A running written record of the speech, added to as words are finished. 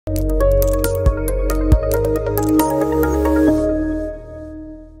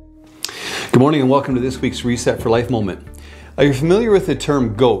morning and welcome to this week's Reset for Life moment. Are you familiar with the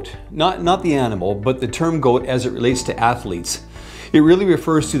term GOAT? Not the animal, but the term GOAT as it relates to athletes. It really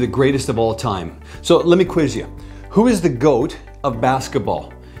refers to the greatest of all time. So let me quiz you. Who is the GOAT of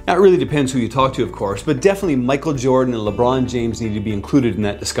basketball? That really depends who you talk to, of course, but definitely Michael Jordan and LeBron James need to be included in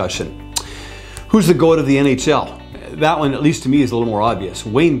that discussion. Who's the GOAT of the NHL? That one, at least to me, is a little more obvious.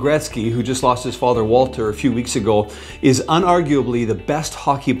 Wayne Gretzky, who just lost his father Walter a few weeks ago, is unarguably the best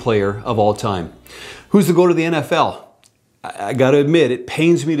hockey player of all time. Who's the GOAT of the NFL? I gotta admit, it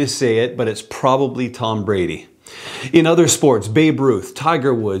pains me to say it, but it's probably Tom Brady. In other sports, Babe Ruth,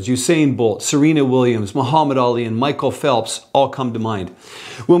 Tiger Woods, Usain Bolt, Serena Williams, Muhammad Ali, and Michael Phelps all come to mind.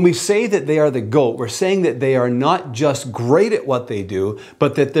 When we say that they are the GOAT, we're saying that they are not just great at what they do,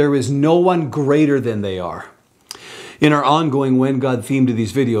 but that there is no one greater than they are. In our ongoing When God theme to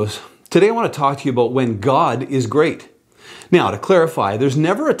these videos, today I want to talk to you about when God is great. Now, to clarify, there's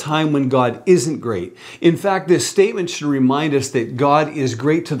never a time when God isn't great. In fact, this statement should remind us that God is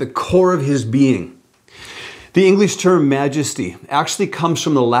great to the core of His being. The English term majesty actually comes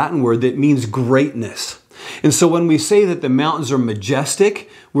from the Latin word that means greatness. And so when we say that the mountains are majestic,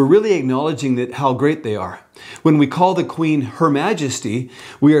 we're really acknowledging that how great they are. When we call the Queen Her Majesty,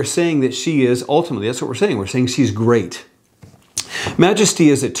 we are saying that she is, ultimately, that's what we're saying. We're saying she's great. Majesty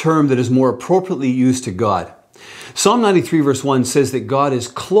is a term that is more appropriately used to God. Psalm 93 verse 1 says that God is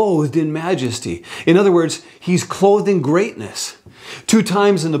clothed in majesty. In other words, He's clothed in greatness. Two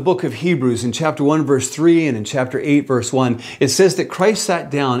times in the book of Hebrews, in chapter 1 verse 3 and in chapter 8 verse 1, it says that Christ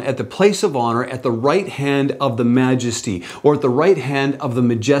sat down at the place of honor at the right hand of the majesty, or at the right hand of the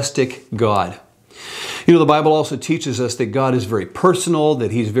majestic God. You know, the Bible also teaches us that God is very personal, that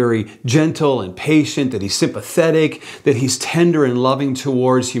He's very gentle and patient, that He's sympathetic, that He's tender and loving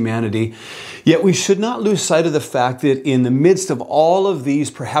towards humanity. Yet we should not lose sight of the fact that in the midst of all of these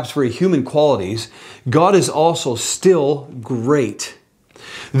perhaps very human qualities, God is also still great.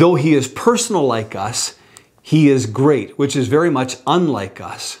 Though He is personal like us, He is great, which is very much unlike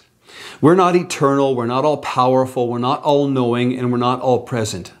us. We're not eternal, we're not all powerful, we're not all knowing, and we're not all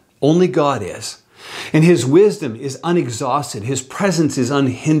present. Only God is. And His wisdom is unexhausted. His presence is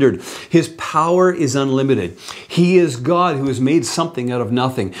unhindered. His power is unlimited. He is God who has made something out of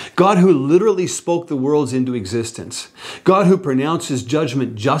nothing. God who literally spoke the worlds into existence. God who pronounces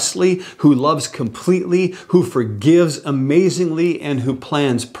judgment justly, who loves completely, who forgives amazingly, and who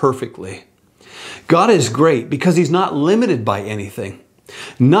plans perfectly. God is great because He's not limited by anything.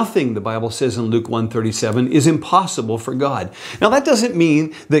 Nothing, the Bible says in Luke 1:37, is impossible for God. Now that doesn't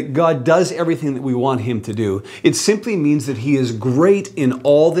mean that God does everything that we want Him to do. It simply means that He is great in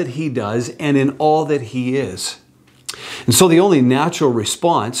all that He does and in all that He is. And so the only natural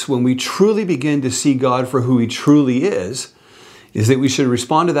response when we truly begin to see God for who He truly is that we should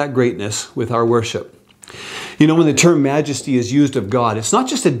respond to that greatness with our worship. You know, when the term majesty is used of God, it's not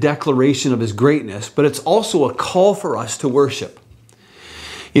just a declaration of His greatness, but it's also a call for us to worship.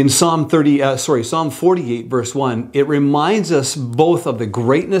 In Psalm 48 verse 1, it reminds us both of the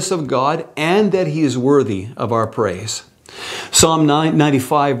greatness of God and that He is worthy of our praise. Psalm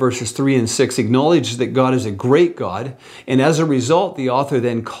 95 verses 3 and 6 acknowledges that God is a great God, and as a result, the author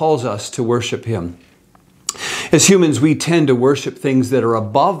then calls us to worship Him. As humans, we tend to worship things that are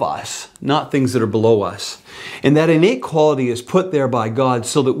above us, not things that are below us. And that innate quality is put there by God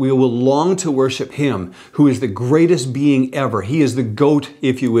so that we will long to worship Him, who is the greatest being ever. He is the GOAT,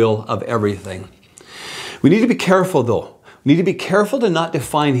 if you will, of everything. We need to be careful, though. We need to be careful to not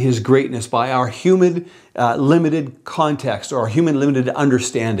define His greatness by our human limited context or our human limited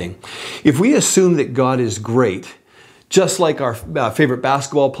understanding. If we assume that God is great, just like our favorite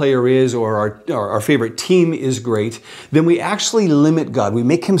basketball player is, or our favorite team is great, then we actually limit God. We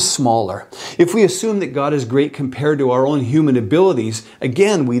make Him smaller. If we assume that God is great compared to our own human abilities,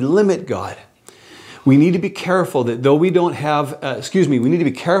 again, we limit God. We need to be careful that though we don't have, we need to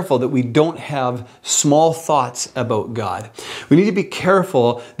be careful that we don't have small thoughts about God. We need to be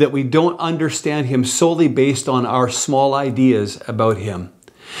careful that we don't understand Him solely based on our small ideas about Him.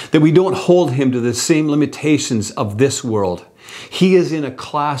 That we don't hold Him to the same limitations of this world. He is in a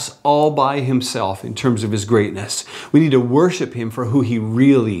class all by Himself in terms of His greatness. We need to worship Him for who He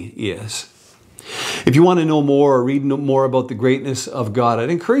really is. If you want to know more or read more about the greatness of God,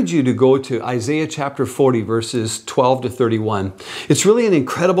 I'd encourage you to go to Isaiah chapter 40, verses 12 to 31. It's really an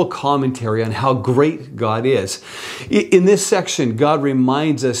incredible commentary on how great God is. In this section, God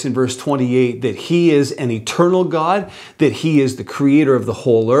reminds us in verse 28 that He is an eternal God, that He is the creator of the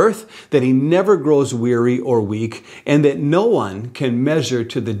whole earth, that He never grows weary or weak, and that no one can measure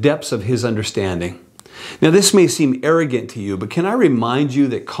to the depths of His understanding. Now, this may seem arrogant to you, but can I remind you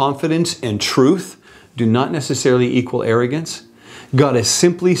that confidence and truth do not necessarily equal arrogance? God is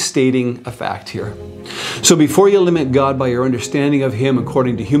simply stating a fact here. So before you limit God by your understanding of Him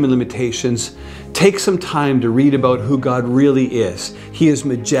according to human limitations, take some time to read about who God really is. He is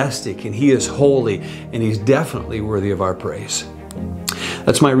majestic and He is holy, and He's definitely worthy of our praise.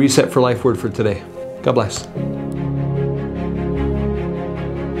 That's my Reset for Life word for today. God bless.